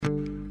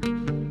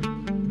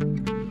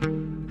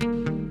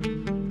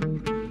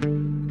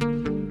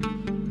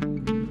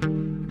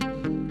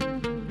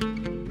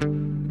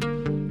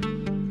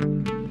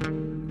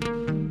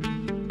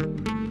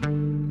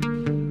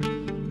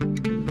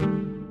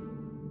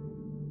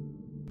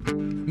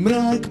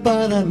Mrak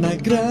pada na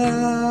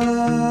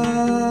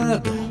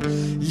grad,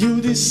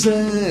 ljudi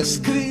se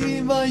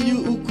skrivaju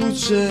u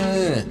kuće.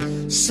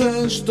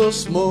 Sve što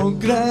smo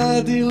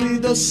gradili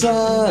do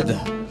sad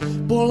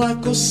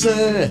polako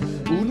se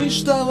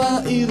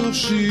uništava i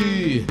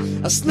ruši.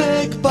 A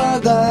sneg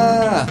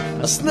pada,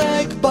 a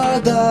sneg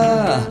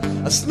pada,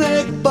 a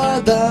sneg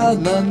pada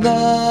na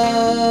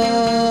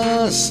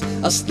nas.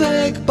 A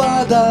sneg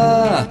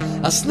pada,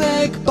 a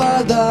sneg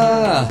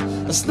pada,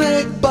 a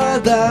sneg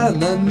pada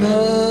na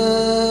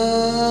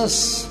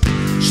nas.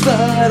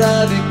 Šta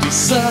raditi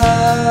sad?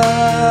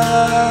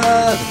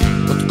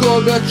 Od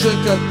koga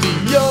čekati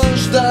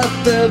još da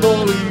te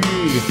voli?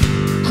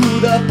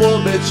 Kuda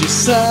pobeći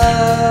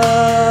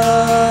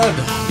sad?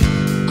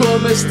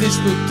 Kome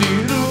stisnuti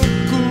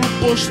ruku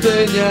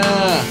poštenja?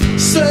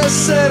 Sve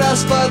se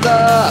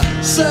raspada,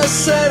 sve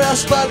se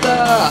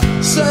raspada,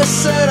 sve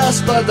se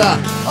raspada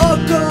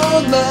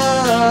oko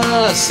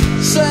nas.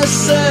 Sve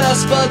se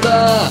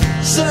raspada,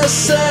 sve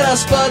se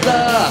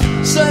raspada,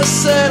 sve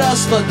se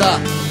raspada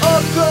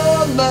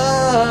oko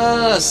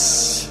nas.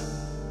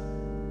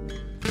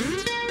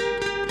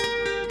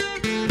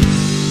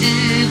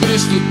 I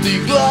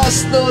vrisnuti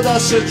glasno da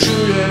se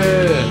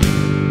čuje,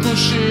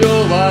 guši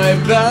ovaj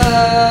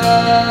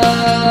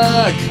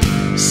mrak.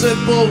 Sve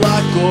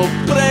polako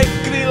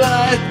prekrila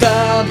je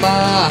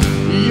tama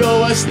i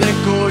ovaj sneg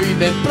koji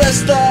ne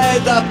prestaje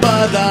da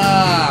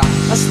pada.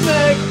 A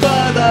sneg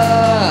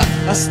pada,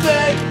 a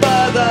sneg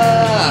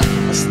pada,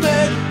 a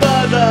sneg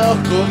pada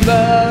oko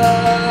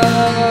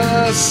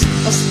nas.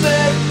 A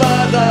sneg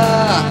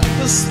pada,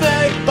 a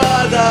sneg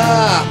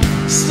pada,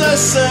 sve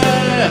se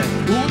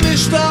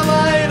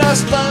uništava i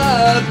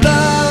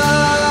raspada.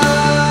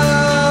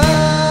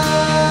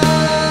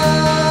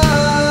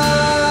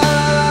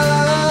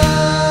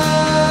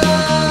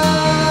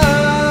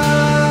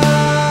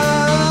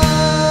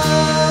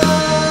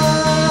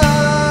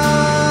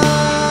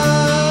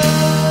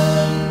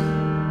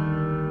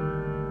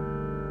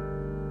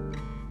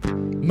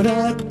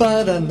 Mrak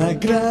pada na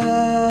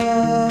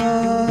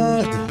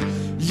grad,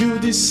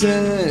 ljudi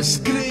se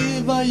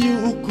skrivaju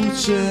u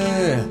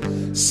kuće.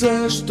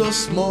 Sve što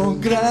smo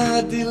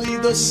gradili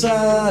do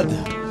sad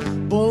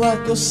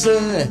polako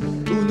se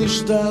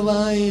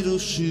uništava i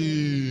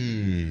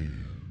ruši.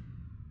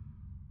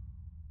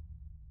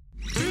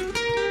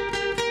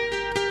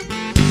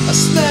 A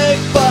sneg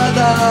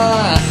pada,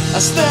 a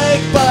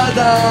sneg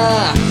pada,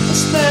 a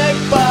sneg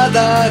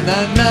pada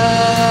na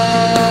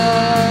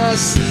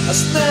nas. A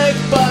sneg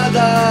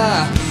pada,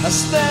 a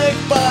sneg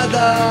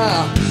pada,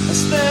 a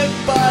sneg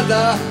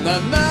pada na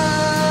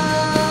nas.